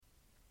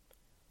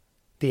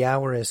The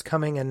hour is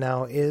coming and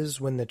now is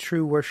when the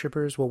true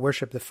worshippers will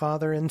worship the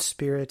Father in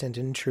spirit and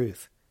in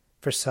truth,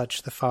 for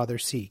such the Father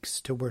seeks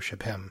to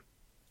worship him.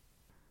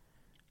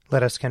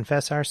 Let us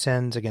confess our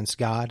sins against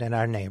God and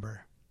our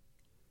neighbor.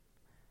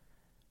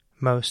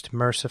 Most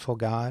merciful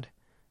God,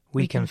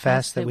 we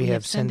confess that we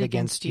have sinned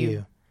against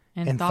you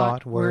in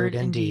thought, word,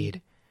 and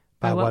deed,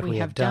 by what we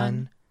have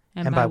done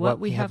and by what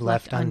we have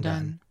left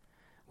undone.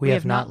 We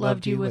have not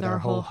loved you with our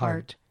whole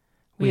heart.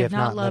 We have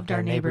not loved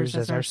our neighbors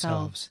as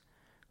ourselves.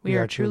 We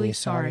are truly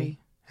sorry,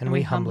 and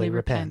we humbly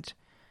repent.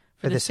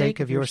 For the sake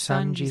of your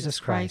Son, Jesus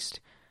Christ,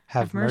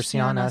 have mercy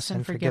on us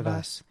and forgive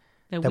us,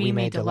 that we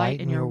may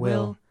delight in your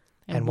will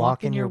and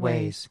walk in your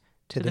ways,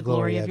 to the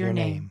glory of your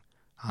name.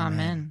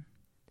 Amen.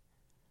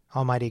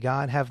 Almighty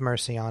God, have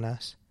mercy on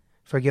us.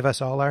 Forgive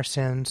us all our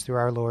sins through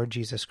our Lord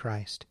Jesus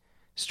Christ.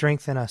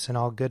 Strengthen us in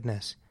all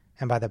goodness,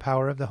 and by the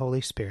power of the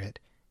Holy Spirit,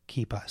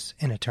 keep us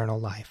in eternal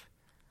life.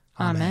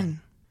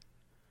 Amen.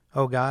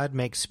 O God,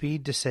 make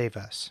speed to save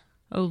us.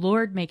 O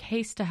Lord, make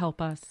haste to help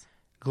us.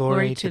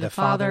 Glory to the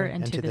Father,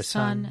 and to the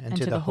Son, and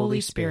to the Holy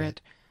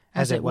Spirit,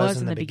 as it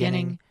was in the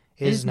beginning,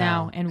 is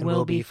now, and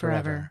will be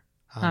forever.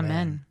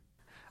 Amen.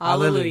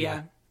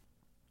 Alleluia.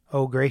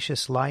 O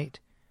gracious light,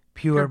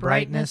 pure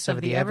brightness of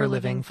the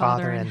ever-living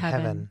Father in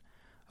heaven,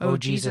 O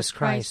Jesus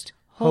Christ,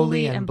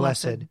 holy and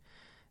blessed,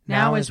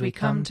 now as we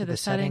come to the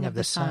setting of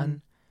the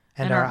sun,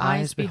 and our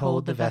eyes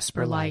behold the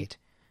vesper light,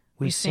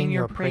 we sing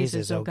your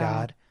praises, O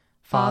God,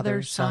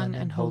 Father, Son,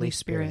 and Holy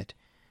Spirit.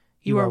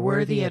 You are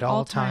worthy at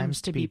all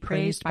times to be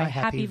praised by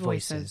happy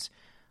voices,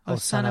 O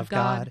Son of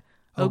God,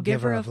 O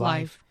Giver of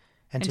life,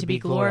 and to be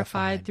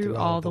glorified through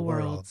all the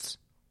worlds.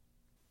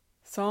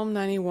 Psalm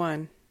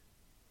 91.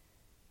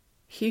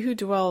 He who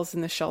dwells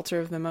in the shelter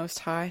of the Most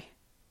High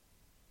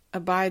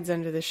abides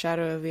under the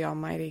shadow of the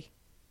Almighty.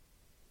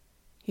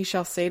 He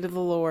shall say to the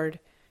Lord,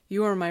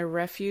 You are my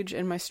refuge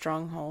and my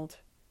stronghold,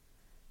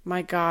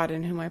 my God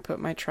in whom I put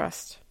my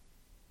trust.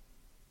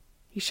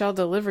 He shall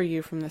deliver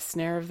you from the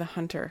snare of the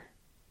hunter,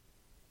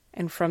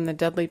 and from the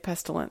deadly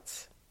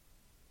pestilence.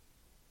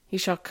 He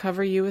shall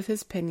cover you with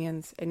his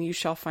pinions, and you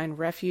shall find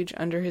refuge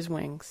under his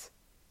wings.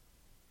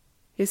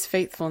 His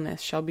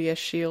faithfulness shall be a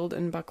shield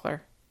and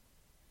buckler.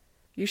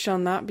 You shall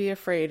not be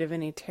afraid of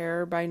any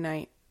terror by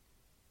night,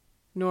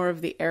 nor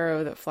of the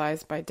arrow that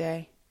flies by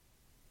day,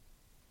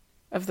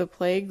 of the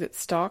plague that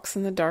stalks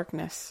in the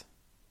darkness,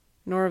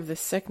 nor of the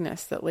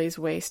sickness that lays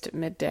waste at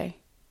midday.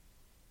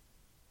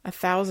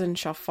 1,000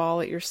 shall fall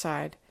at your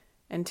side,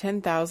 and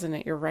 10,000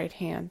 at your right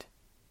hand,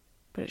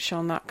 but it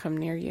shall not come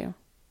near you.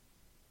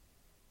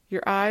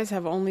 Your eyes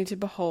have only to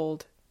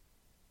behold,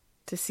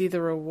 to see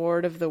the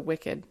reward of the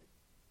wicked,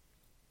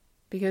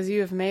 because you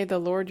have made the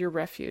Lord your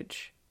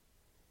refuge,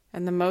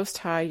 and the Most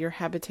High your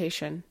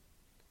habitation.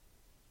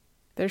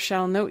 There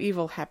shall no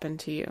evil happen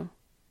to you,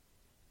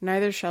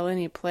 neither shall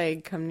any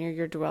plague come near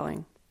your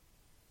dwelling.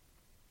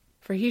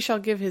 For he shall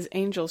give his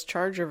angels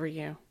charge over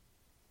you,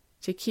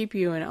 to keep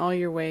you in all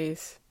your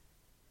ways.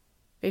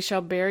 They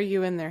shall bear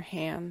you in their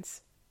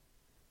hands,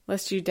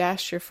 lest you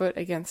dash your foot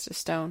against a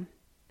stone.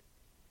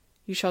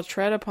 You shall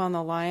tread upon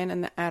the lion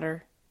and the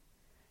adder.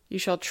 You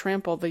shall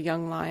trample the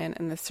young lion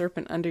and the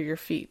serpent under your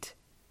feet.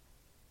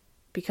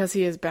 Because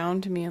he is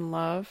bound to me in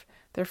love,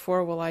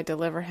 therefore will I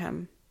deliver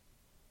him.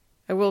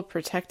 I will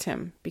protect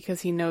him,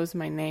 because he knows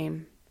my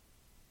name.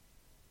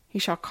 He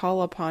shall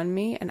call upon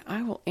me, and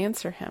I will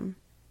answer him.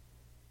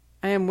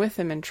 I am with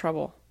him in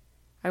trouble.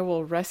 I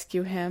will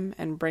rescue him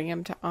and bring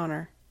him to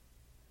honor.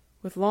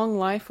 With long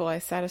life will I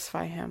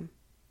satisfy him,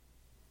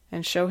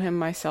 and show him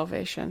my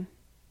salvation.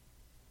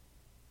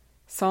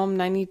 Psalm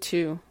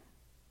 92.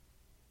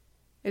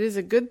 It is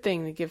a good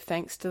thing to give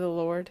thanks to the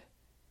Lord,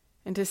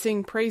 and to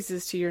sing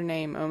praises to your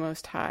name, O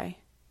Most High,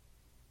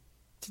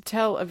 to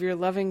tell of your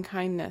loving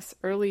kindness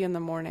early in the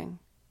morning,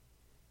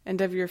 and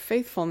of your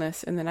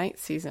faithfulness in the night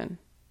season,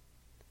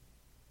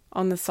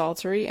 on the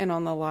psaltery and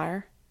on the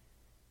lyre,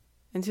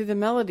 and to the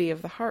melody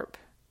of the harp.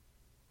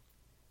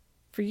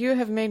 For you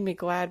have made me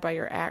glad by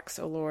your acts,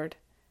 O Lord,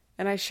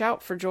 and I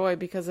shout for joy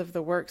because of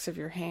the works of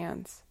your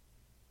hands.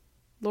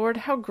 Lord,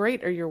 how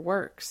great are your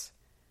works!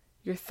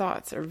 Your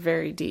thoughts are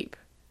very deep.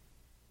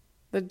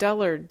 The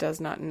dullard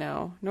does not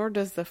know, nor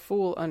does the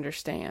fool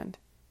understand,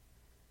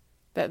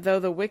 that though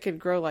the wicked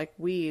grow like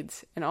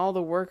weeds, and all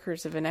the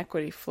workers of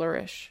iniquity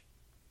flourish,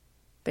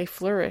 they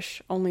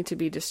flourish only to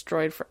be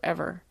destroyed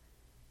forever.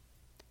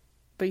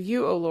 But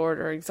you, O Lord,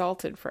 are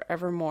exalted for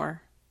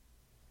evermore.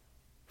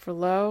 For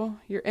lo,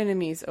 your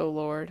enemies, O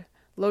Lord,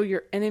 lo,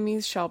 your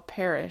enemies shall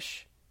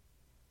perish,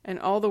 and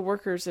all the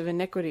workers of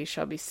iniquity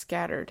shall be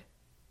scattered.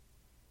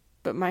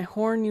 But my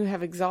horn you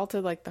have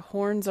exalted like the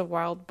horns of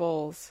wild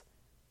bulls.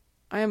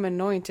 I am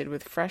anointed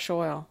with fresh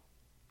oil.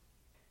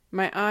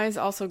 My eyes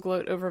also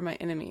gloat over my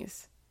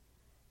enemies,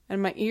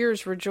 and my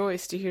ears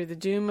rejoice to hear the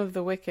doom of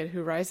the wicked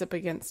who rise up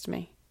against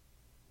me.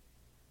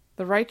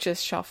 The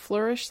righteous shall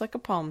flourish like a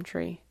palm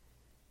tree,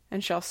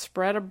 and shall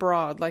spread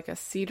abroad like a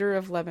cedar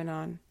of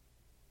Lebanon.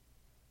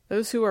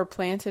 Those who are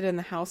planted in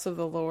the house of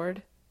the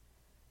Lord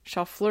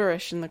shall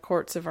flourish in the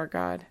courts of our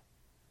God.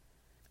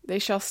 They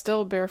shall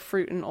still bear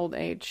fruit in old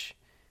age.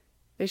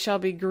 They shall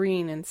be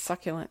green and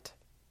succulent,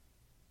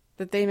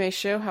 that they may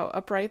show how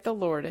upright the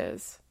Lord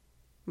is,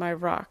 my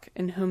rock,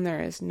 in whom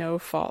there is no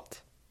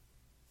fault.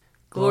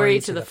 Glory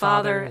to the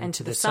Father, and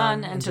to the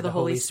Son, and to the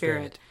Holy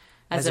Spirit,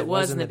 as it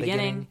was in the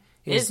beginning,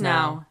 is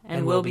now,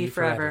 and will be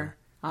forever.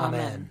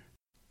 Amen.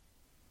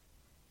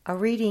 A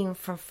reading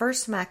from 1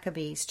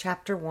 Maccabees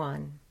chapter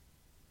 1.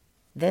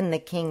 Then the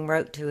king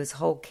wrote to his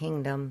whole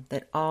kingdom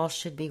that all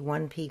should be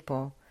one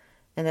people,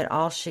 and that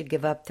all should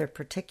give up their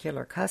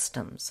particular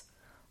customs.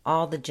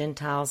 All the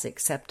Gentiles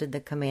accepted the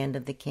command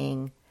of the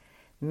king.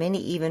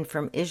 Many even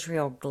from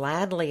Israel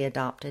gladly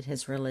adopted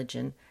his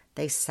religion.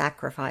 They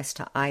sacrificed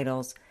to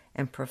idols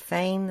and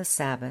profaned the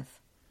Sabbath.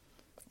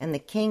 And the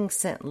king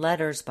sent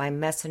letters by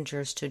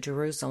messengers to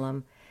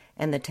Jerusalem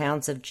and the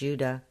towns of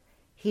Judah.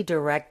 He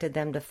directed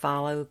them to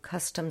follow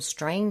customs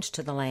strange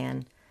to the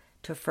land,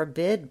 to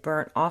forbid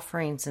burnt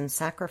offerings and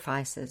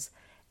sacrifices,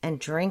 and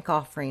drink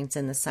offerings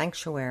in the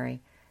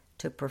sanctuary,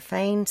 to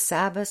profane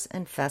Sabbaths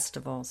and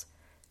festivals,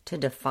 to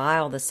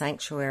defile the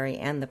sanctuary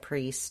and the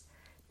priests,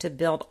 to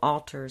build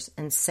altars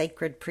and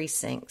sacred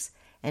precincts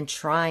and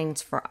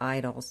shrines for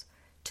idols,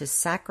 to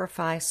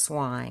sacrifice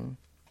swine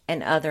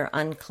and other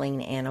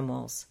unclean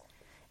animals,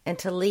 and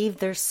to leave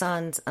their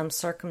sons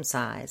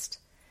uncircumcised.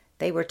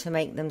 They were to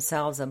make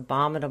themselves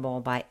abominable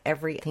by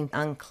everything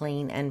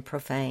unclean and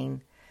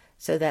profane,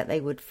 so that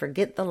they would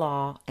forget the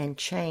law and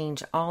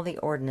change all the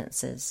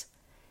ordinances.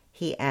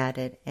 He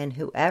added, and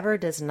whoever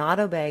does not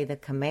obey the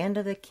command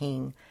of the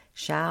king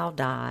shall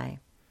die.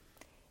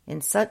 In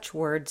such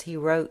words he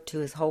wrote to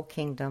his whole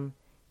kingdom.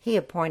 He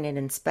appointed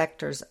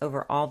inspectors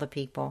over all the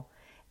people,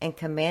 and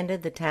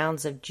commanded the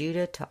towns of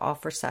Judah to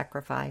offer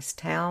sacrifice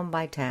town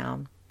by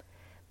town.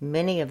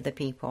 Many of the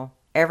people,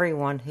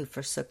 everyone who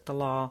forsook the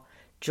law,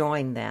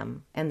 joined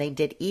them, and they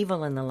did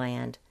evil in the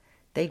land.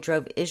 They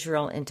drove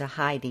Israel into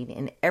hiding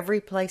in every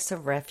place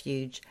of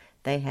refuge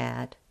they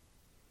had.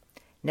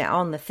 Now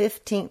on the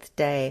 15th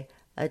day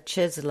of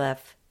Chiles,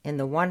 in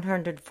the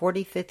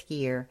 145th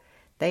year,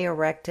 they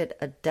erected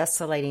a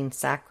desolating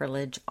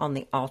sacrilege on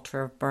the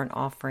altar of burnt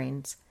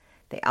offerings.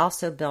 They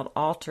also built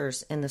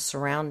altars in the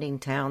surrounding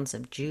towns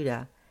of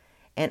Judah,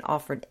 and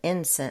offered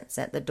incense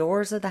at the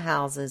doors of the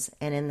houses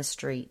and in the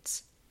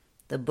streets.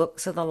 The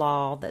books of the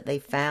law that they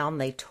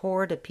found they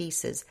tore to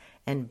pieces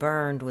and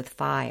burned with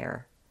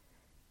fire.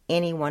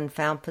 Anyone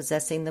found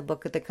possessing the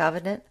book of the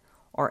covenant,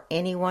 or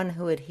anyone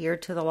who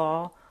adhered to the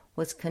law,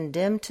 was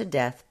condemned to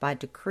death by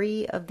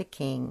decree of the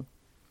king.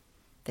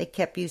 They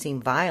kept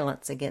using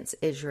violence against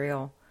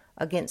Israel,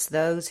 against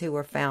those who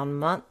were found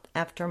month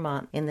after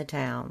month in the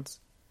towns.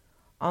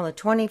 On the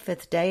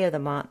 25th day of the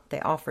month they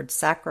offered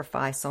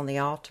sacrifice on the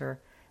altar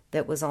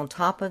that was on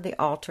top of the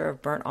altar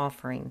of burnt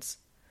offerings.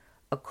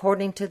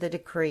 According to the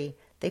decree,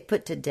 they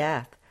put to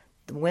death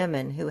the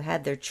women who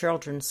had their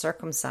children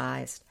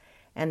circumcised,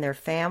 and their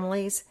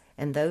families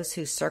and those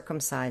who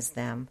circumcised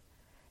them,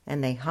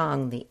 and they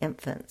hung the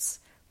infants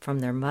from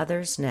their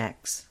mothers'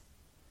 necks.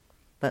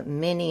 But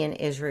many in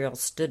Israel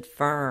stood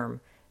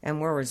firm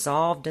and were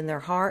resolved in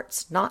their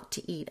hearts not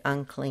to eat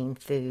unclean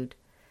food.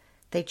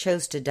 They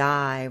chose to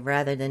die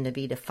rather than to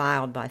be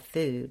defiled by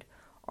food,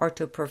 or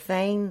to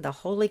profane the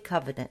holy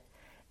covenant,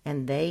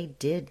 and they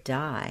did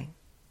die.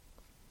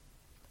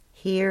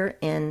 Here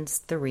ends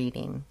the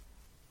reading.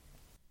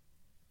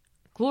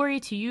 Glory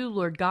to you,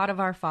 Lord God of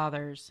our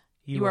fathers.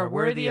 You are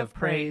worthy of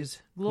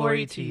praise.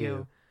 Glory to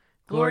you.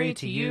 Glory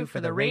to you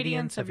for the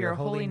radiance of your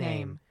holy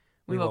name.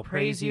 We will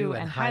praise you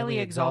and highly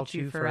exalt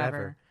you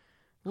forever.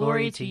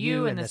 Glory to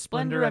you in the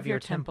splendor of your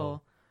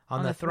temple.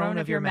 On the throne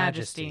of your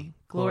majesty,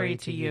 glory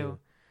to you.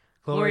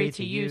 Glory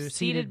to you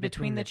seated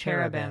between the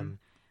cherubim.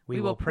 We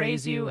will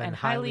praise you and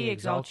highly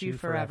exalt you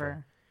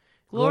forever.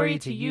 Glory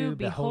to you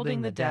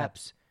beholding the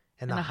depths,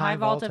 and the high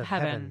vault of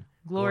heaven,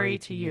 glory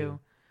to you.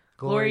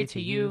 Glory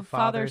to you,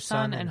 Father,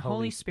 Son, and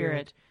Holy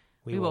Spirit.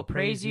 We will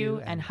praise you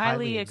and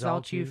highly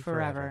exalt you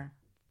forever.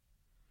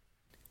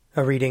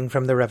 A reading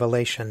from the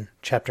Revelation,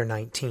 chapter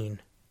 19.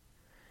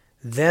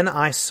 Then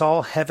I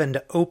saw heaven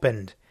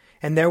opened,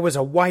 and there was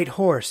a white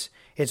horse.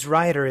 Its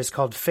rider is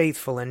called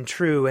Faithful and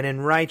True, and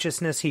in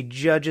righteousness he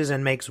judges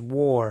and makes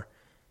war.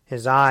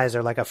 His eyes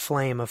are like a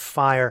flame of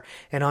fire,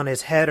 and on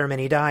his head are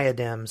many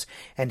diadems,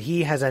 and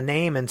he has a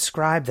name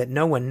inscribed that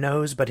no one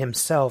knows but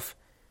himself.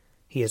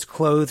 He is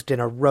clothed in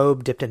a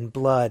robe dipped in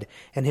blood,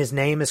 and his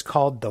name is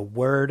called the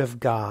Word of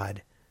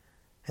God.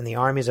 And the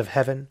armies of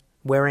heaven,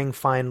 wearing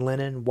fine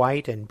linen,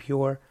 white and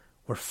pure,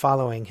 were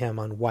following him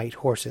on white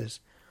horses.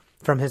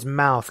 From his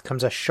mouth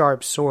comes a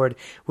sharp sword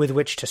with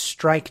which to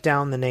strike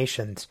down the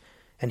nations,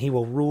 and he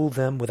will rule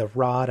them with a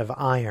rod of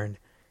iron.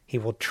 He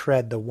will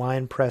tread the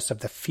winepress of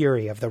the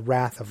fury of the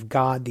wrath of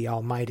God the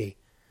Almighty.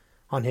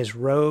 On his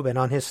robe and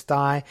on his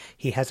thigh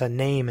he has a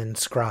name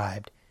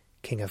inscribed,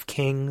 King of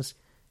Kings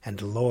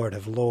and Lord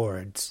of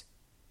Lords.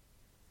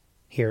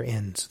 Here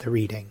ends the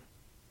reading.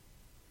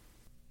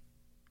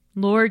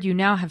 Lord, you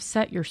now have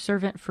set your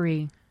servant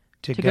free,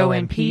 to go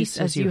in peace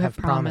as you have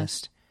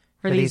promised.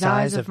 For these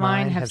eyes of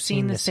mine have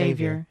seen the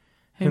Savior,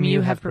 whom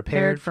you have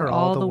prepared for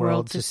all the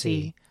world to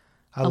see,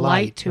 a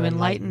light to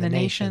enlighten the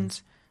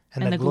nations,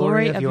 and the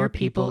glory of your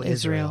people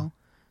Israel.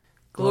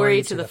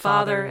 Glory to the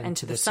Father, and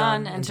to the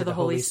Son, and to the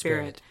Holy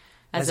Spirit,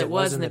 as it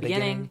was in the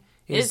beginning,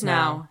 is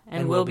now,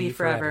 and will be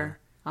forever.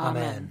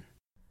 Amen.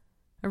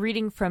 A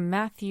reading from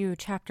Matthew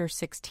chapter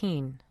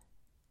 16.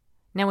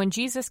 Now when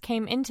Jesus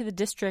came into the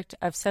district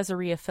of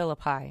Caesarea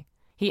Philippi,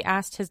 he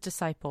asked his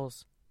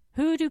disciples,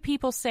 "Who do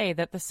people say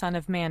that the Son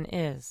of Man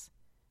is?"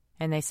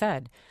 And they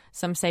said,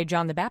 "Some say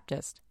John the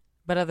Baptist,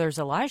 but others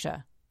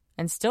Elijah,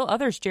 and still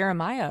others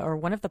Jeremiah or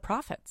one of the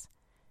prophets."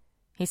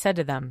 He said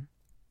to them,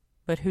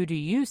 "But who do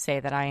you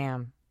say that I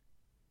am?"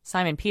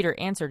 Simon Peter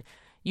answered,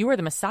 "You are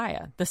the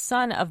Messiah, the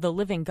Son of the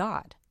living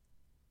God."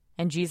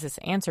 And Jesus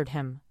answered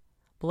him,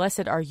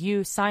 "Blessed are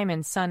you,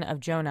 Simon, son of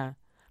Jonah,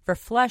 for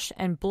flesh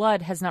and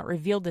blood has not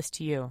revealed this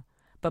to you,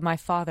 but my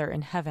Father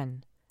in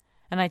heaven.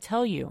 And I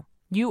tell you,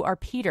 you are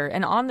Peter,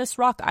 and on this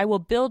rock I will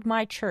build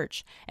my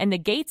church, and the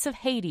gates of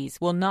Hades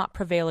will not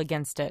prevail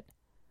against it.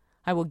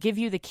 I will give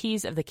you the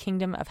keys of the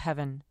kingdom of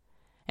heaven.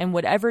 And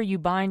whatever you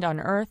bind on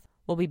earth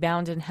will be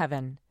bound in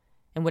heaven,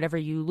 and whatever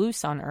you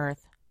loose on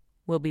earth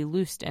will be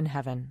loosed in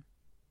heaven."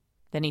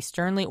 Then he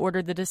sternly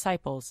ordered the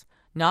disciples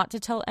not to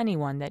tell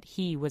anyone that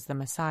he was the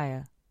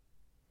Messiah.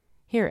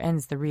 Here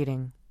ends the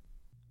reading.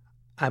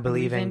 I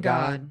believe in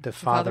God, the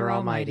Father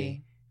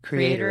Almighty,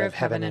 creator of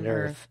heaven and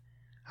earth.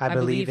 I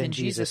believe in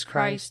Jesus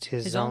Christ,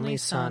 his only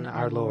Son,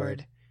 our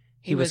Lord.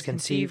 He was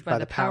conceived by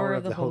the power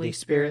of the Holy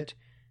Spirit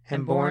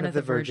and born of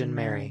the Virgin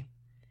Mary.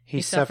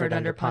 He suffered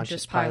under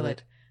Pontius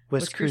Pilate,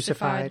 was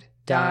crucified,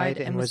 died,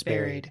 and was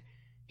buried.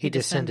 He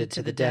descended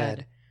to the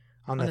dead.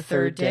 On the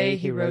third day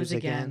he rose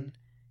again.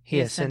 He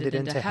ascended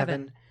into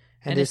heaven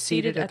and is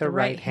seated at the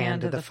right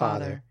hand of the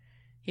Father.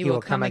 He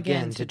will come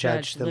again to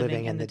judge the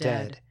living and the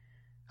dead.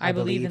 I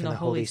believe in the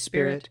Holy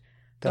Spirit,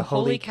 the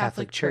Holy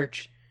Catholic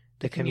Church,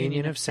 the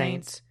communion of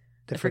saints,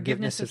 the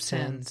forgiveness of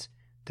sins,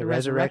 the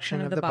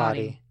resurrection of the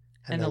body,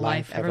 and the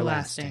life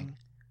everlasting.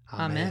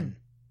 Amen.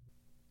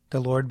 The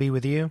Lord be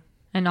with you.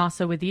 And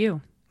also with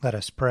you. Let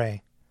us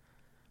pray.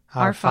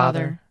 Our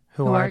Father,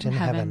 who art in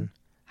heaven,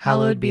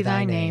 hallowed be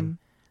thy name.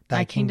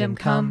 Thy kingdom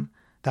come,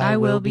 thy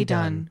will be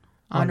done,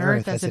 on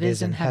earth as it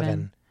is in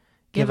heaven.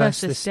 Give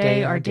us this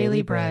day our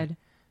daily bread,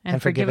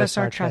 and forgive us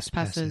our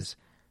trespasses,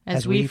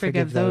 as we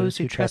forgive those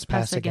who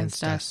trespass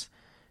against us.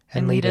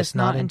 And lead us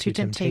not into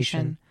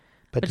temptation,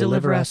 but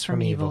deliver us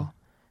from evil.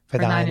 For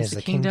thine is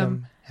the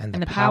kingdom, and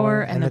the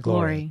power, and the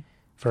glory,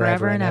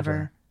 forever and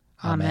ever.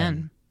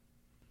 Amen.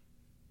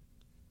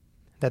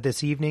 That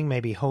this evening may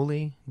be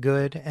holy,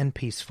 good, and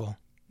peaceful.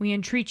 We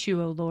entreat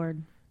you, O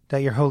Lord.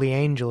 That your holy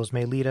angels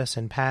may lead us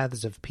in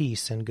paths of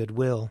peace and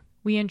goodwill.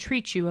 We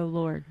entreat you, O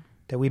Lord.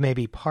 That we may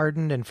be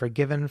pardoned and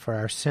forgiven for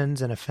our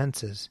sins and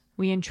offenses.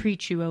 We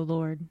entreat you, O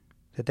Lord.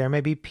 That there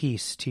may be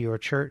peace to your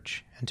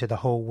church and to the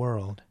whole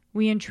world.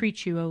 We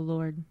entreat you, O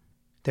Lord.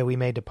 That we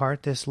may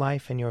depart this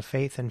life in your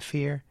faith and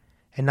fear,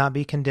 and not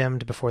be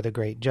condemned before the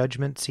great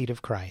judgment seat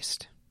of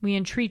Christ. We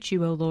entreat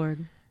you, O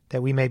Lord.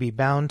 That we may be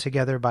bound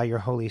together by your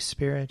Holy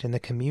Spirit in the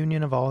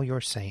communion of all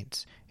your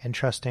saints,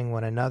 entrusting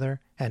one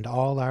another and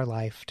all our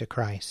life to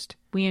Christ.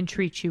 We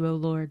entreat you, O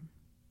Lord.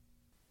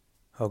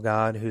 O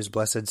God, whose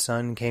blessed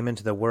Son came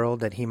into the world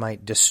that he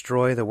might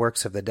destroy the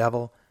works of the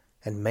devil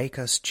and make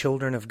us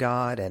children of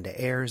God and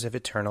heirs of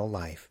eternal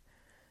life,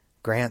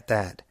 grant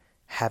that,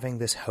 having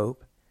this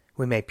hope,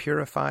 we may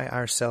purify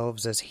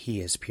ourselves as he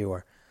is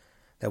pure,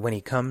 that when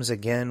he comes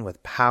again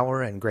with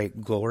power and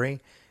great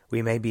glory,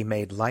 we may be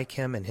made like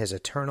him in his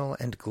eternal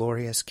and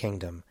glorious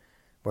kingdom,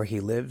 where he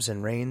lives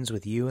and reigns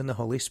with you in the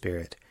Holy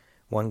Spirit,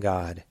 one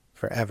God,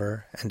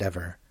 forever and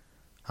ever.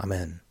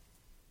 Amen.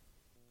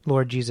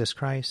 Lord Jesus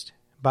Christ,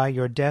 by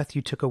your death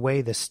you took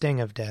away the sting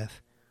of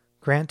death.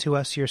 Grant to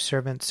us, your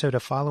servants, so to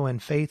follow in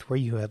faith where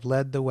you have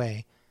led the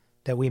way,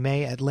 that we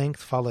may at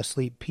length fall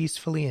asleep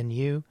peacefully in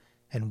you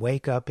and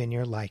wake up in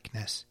your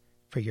likeness,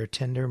 for your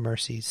tender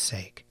mercy's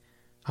sake.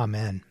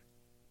 Amen.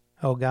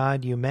 O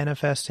God, you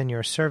manifest in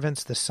your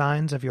servants the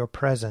signs of your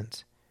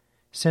presence.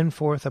 Send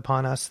forth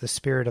upon us the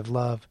Spirit of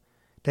love,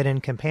 that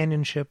in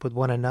companionship with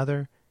one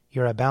another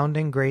your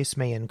abounding grace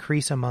may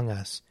increase among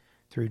us,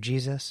 through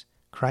Jesus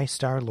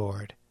Christ our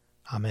Lord.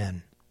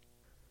 Amen.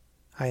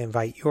 I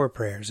invite your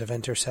prayers of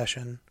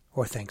intercession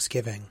or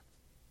thanksgiving.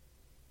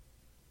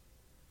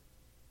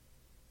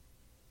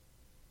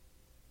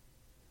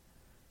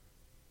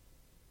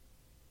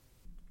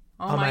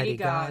 Almighty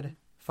God,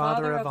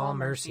 Father of all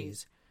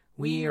mercies,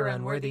 we, your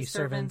unworthy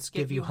servants,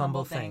 give you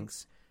humble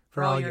thanks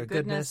for all your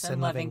goodness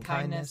and loving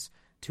kindness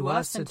to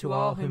us and to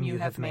all whom you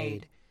have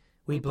made.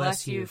 We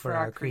bless you for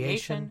our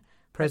creation,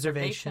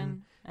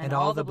 preservation, and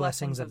all the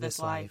blessings of this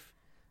life,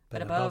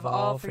 but above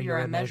all for your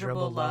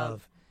immeasurable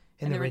love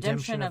in the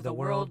redemption of the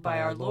world by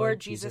our Lord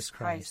Jesus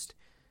Christ,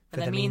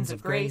 for the means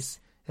of grace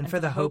and for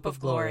the hope of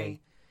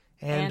glory.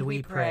 And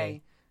we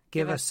pray,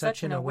 give us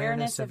such an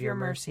awareness of your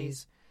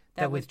mercies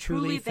that with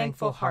truly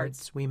thankful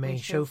hearts we may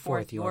show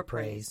forth your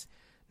praise,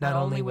 not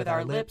only with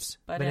our lips,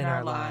 but in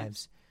our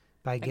lives,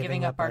 by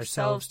giving up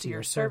ourselves to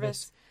your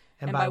service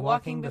and by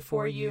walking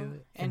before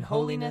you in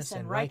holiness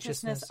and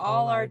righteousness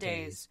all our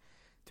days,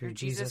 through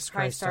Jesus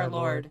Christ our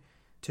Lord,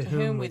 to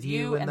whom with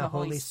you and the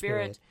Holy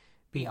Spirit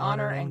be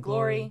honor and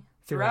glory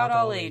throughout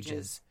all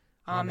ages.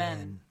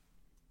 Amen.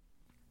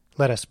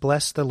 Let us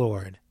bless the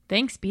Lord.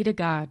 Thanks be to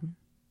God.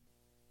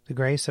 The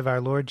grace of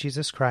our Lord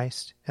Jesus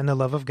Christ, and the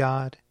love of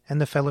God, and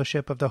the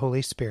fellowship of the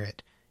Holy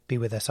Spirit be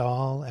with us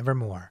all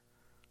evermore.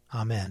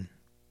 Amen.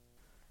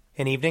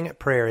 An Evening at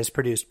Prayer is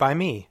produced by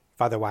me,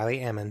 Father Wiley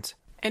Ammons.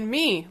 And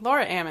me,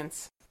 Laura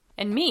Ammons.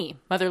 And me,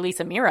 Mother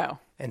Lisa Meirow.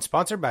 And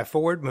sponsored by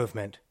Forward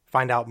Movement.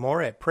 Find out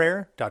more at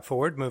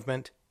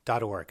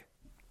prayer.forwardmovement.org.